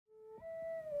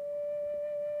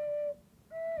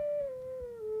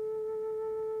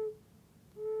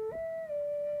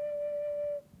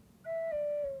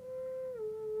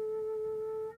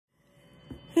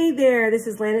Hey there, this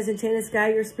is Lana's Enchanted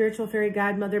Sky, your spiritual fairy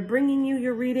godmother, bringing you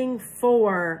your reading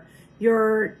for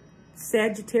your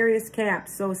Sagittarius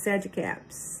caps, so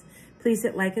Sagicaps. Please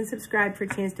hit like and subscribe for a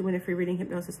chance to win a free reading,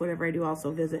 hypnosis, whatever I do.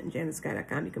 Also visit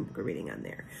EnchantedSkye.com. You can book a reading on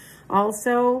there.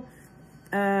 Also,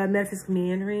 metaphysical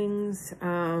meanderings.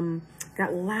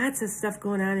 Got lots of stuff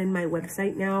going on in my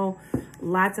website now.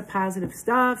 Lots of positive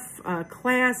stuff,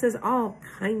 classes, all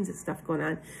kinds of stuff going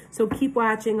on. So keep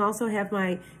watching. Also have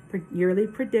my yearly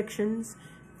predictions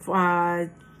January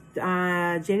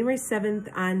 7th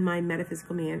on my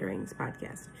Metaphysical Meanderings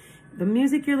podcast. The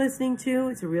music you're listening to,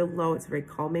 it's real low, it's very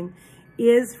calming,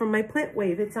 is from my plant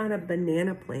wave. It's on a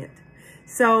banana plant.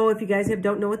 So if you guys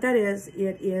don't know what that is,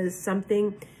 it is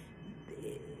something,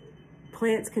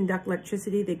 plants conduct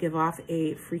electricity, they give off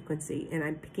a frequency, and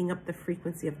I'm picking up the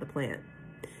frequency of the plant.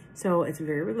 So it's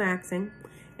very relaxing.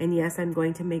 And yes, I'm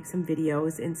going to make some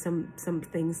videos and some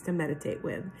things to meditate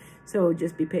with. So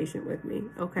just be patient with me,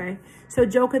 okay? So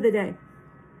joke of the day.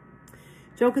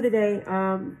 Joke of the day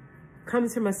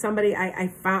comes from somebody I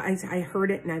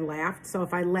heard it and I laughed. So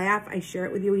if I laugh, I share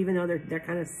it with you, even though they're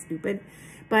kind of stupid.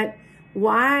 But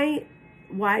why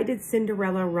did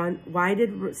Cinderella run? Let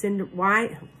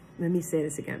me say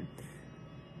this again.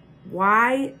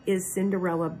 Why is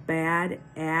Cinderella bad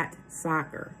at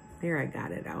soccer? There, I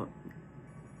got it out.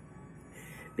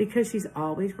 Because she's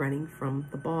always running from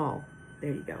the ball.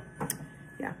 There you go.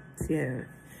 Yeah. Yeah.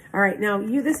 All right. Now,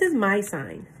 this is my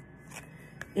sign.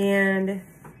 And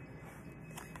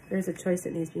there's a choice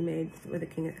that needs to be made with the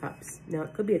King of Cups. Now,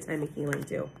 it could be a time of healing,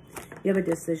 too. You have a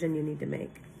decision you need to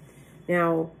make.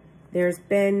 Now, there's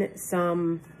been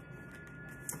some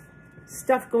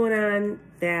stuff going on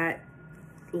that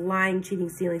lying, cheating,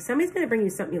 stealing. Somebody's going to bring you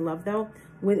something you love, though,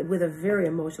 with a very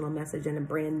emotional message and a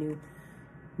brand new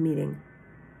meeting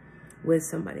with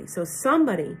somebody. So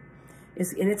somebody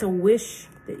is, and it's a wish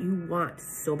that you want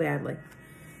so badly.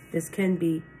 This can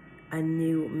be a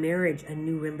new marriage, a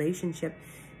new relationship.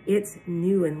 It's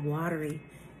new and watery.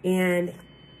 And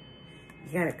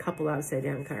you got a couple upside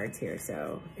down cards here.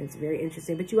 So it's very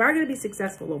interesting, but you are going to be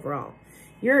successful overall.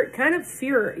 You're kind of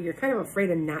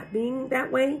afraid of not being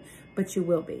that way, but you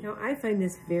will be. Now, I find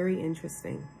this very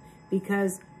interesting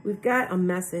because we've got a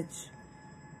message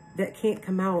that can't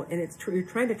come out, and you're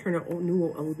trying to turn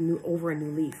over a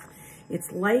new leaf. It's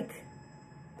like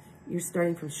you're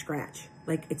starting from scratch,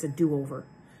 like it's a do-over.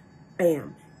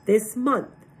 Bam. This month.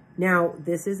 Now,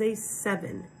 this is a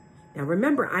 7. Now,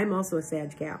 remember, I'm also a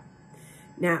Sag Cap.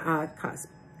 Now, Cusp.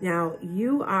 Now,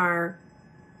 you are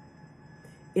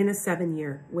in a 7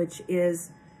 year, which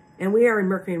is, and we are in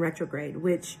Mercury in retrograde,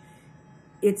 which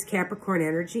it's Capricorn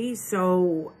energy,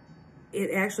 so it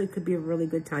actually could be a really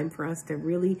good time for us to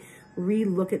really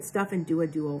re-look at stuff and do a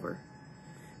do-over.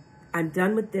 I'm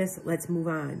done with this, let's move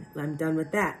on. I'm done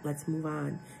with that, let's move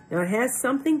on. Now, it has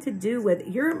something to do with,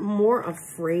 you're more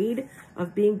afraid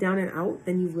of being down and out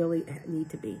than you really need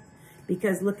to be.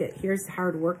 Because look at, here's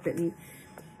hard work that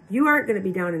you aren't going to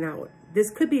be down and out. This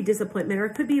could be a disappointment, or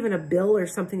it could be even a bill or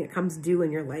something that comes due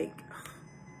and you're like, oh,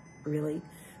 really?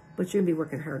 But you're going to be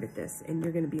working hard at this and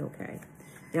you're going to be okay.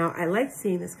 Now, I like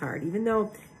seeing this card, even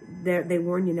though they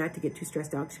warn you not to get too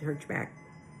stressed out to hurt your back.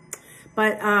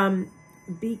 But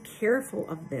be careful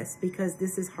of this because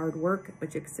this is hard work,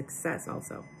 but it's success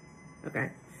also.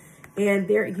 Okay? And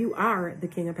there you are, the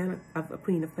Queen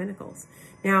of Pentacles.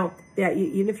 Now,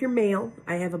 even if you're male,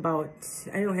 I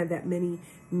don't have that many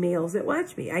males that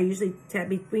watch me. I usually tap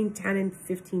between 10 and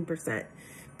 15%.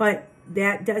 But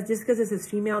that does, just because this is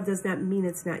female does not mean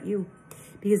it's not you.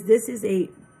 Because this is a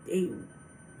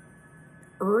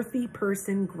earthy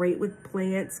person, great with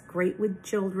plants, great with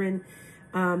children,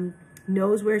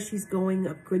 knows where she's going,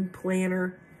 a good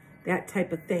planner, that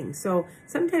type of thing. So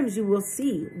sometimes you will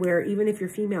see where even if you're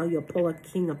female, you'll pull a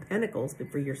King of Pentacles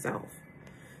for yourself.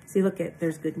 See, look at,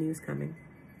 there's good news coming.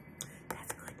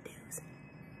 That's good news.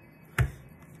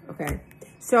 Okay,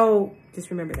 so just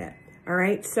remember that. All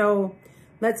right, so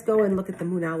let's go and look at the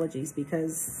Moonologies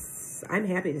because I'm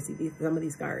happy to see some of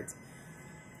these cards.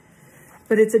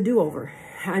 But it's a do-over.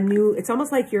 It's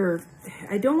almost like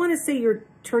I don't want to say you're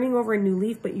turning over a new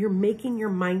leaf, but you're making your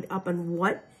mind up on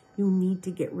what you need to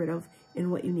get rid of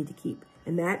and what you need to keep.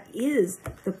 And that is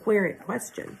the querent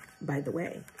question, by the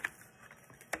way.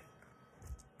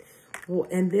 Well,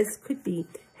 and this could be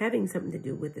having something to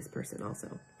do with this person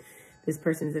also. This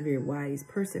person is a very wise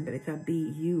person, but it could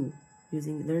be you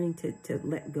learning to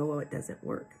let go of what doesn't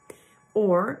work.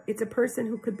 Or it's a person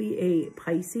who could be a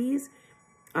Pisces,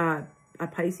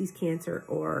 Cancer,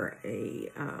 or a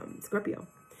Scorpio.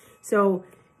 So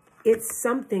it's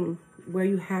something where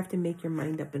you have to make your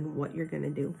mind up in what you're going to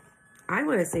do. I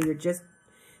want to say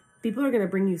People are going to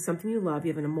bring you something you love.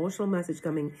 You have an emotional message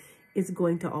coming. It's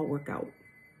going to all work out.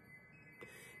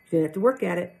 You're going to have to work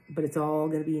at it, but it's all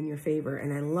going to be in your favor.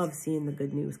 And I love seeing the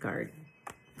good news card.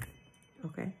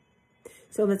 Okay.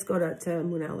 So let's go to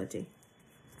Moonology.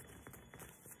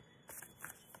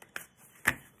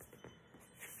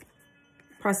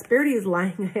 Prosperity is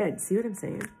lying ahead. See what I'm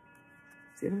saying?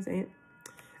 See what I'm saying?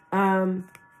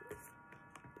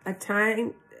 A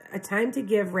time to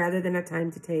give rather than a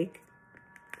time to take.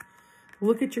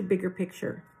 Look at your bigger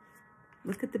picture.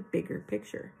 Look at the bigger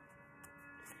picture.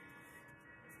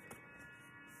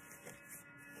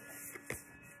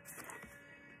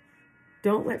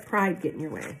 Don't let pride get in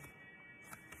your way.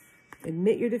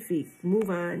 Admit your defeat. Move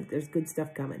on. There's good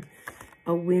stuff coming.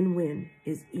 A win-win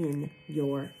is in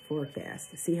your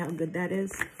forecast. See how good that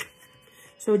is?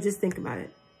 So just think about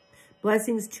it.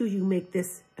 Blessings to you. Make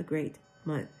this a great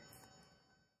month.